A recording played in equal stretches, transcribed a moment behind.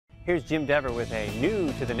Here's Jim Dever with a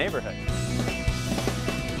new to the neighborhood.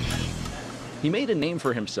 He made a name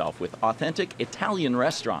for himself with authentic Italian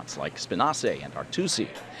restaurants like Spinace and Artusi.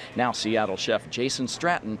 Now Seattle chef Jason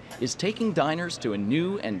Stratton is taking diners to a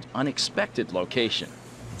new and unexpected location.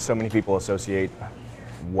 So many people associate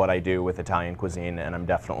what I do with Italian cuisine, and I'm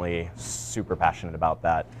definitely super passionate about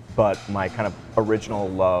that. But my kind of original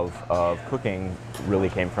love of cooking really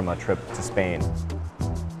came from a trip to Spain.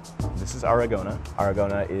 This is Aragona.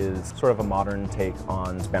 Aragona is sort of a modern take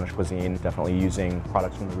on Spanish cuisine, definitely using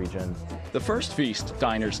products from the region. The first feast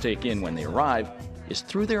diners take in when they arrive is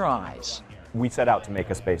through their eyes. We set out to make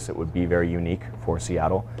a space that would be very unique for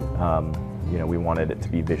Seattle. We wanted it to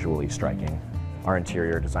be visually striking. Our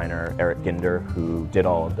interior designer, Eric Ginder, who did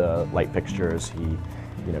all of the light fixtures, he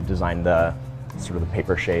designed the sort of the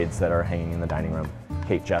paper shades that are hanging in the dining room.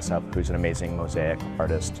 Kate Jessup, who's an amazing mosaic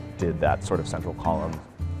artist, did that sort of central column.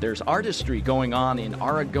 There's artistry going on in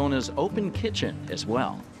Aragona's open kitchen as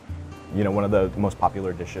well. One of the most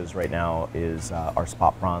popular dishes right now is our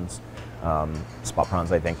spot prawns. Spot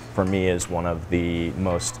prawns, I think, for me, is one of the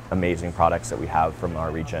most amazing products that we have from our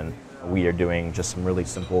region. We are doing just some really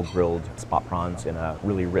simple grilled spot prawns in a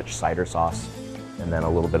really rich cider sauce, and then a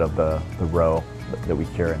little bit of the roe that we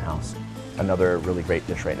cure in-house. Another really great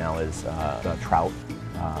dish right now is the trout.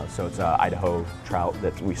 So it's Idaho trout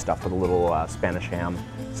that we stuff with a little Spanish ham,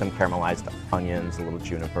 some caramelized onions, a little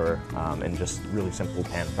juniper, and just really simple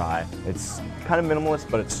pan fry. It's kind of minimalist,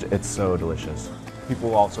 but it's so delicious. People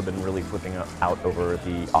have also been really flipping out over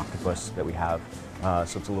the octopus that we have.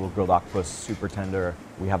 So it's a little grilled octopus, super tender.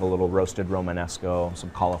 We have a little roasted romanesco,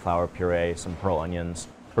 some cauliflower puree, some pearl onions.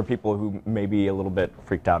 For people who may be a little bit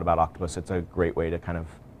freaked out about octopus, it's a great way to kind of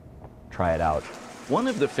try it out. One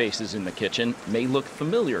of the faces in the kitchen may look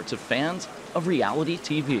familiar to fans of reality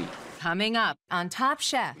TV. Coming up on Top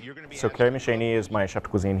Chef. So Carrie Michaney is my chef de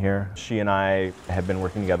cuisine here. She and I have been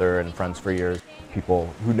working together and friends for years.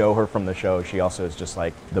 People who know her from the show, she also is just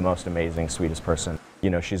like the most amazing, sweetest person.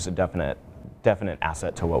 She's a definite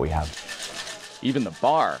asset to what we have. Even the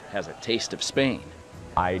bar has a taste of Spain.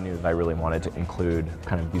 I knew that I really wanted to include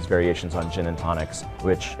kind of these variations on gin and tonics,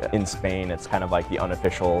 which in Spain, it's kind of like the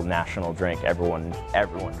unofficial national drink. Everyone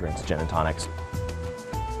drinks gin and tonics.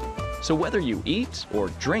 So whether you eat or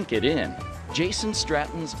drink it in, Jason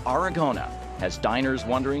Stratton's Aragona has diners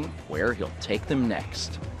wondering where he'll take them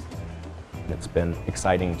next. It's been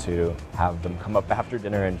exciting to have them come up after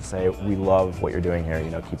dinner and say, "We love what you're doing here,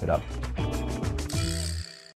 keep it up."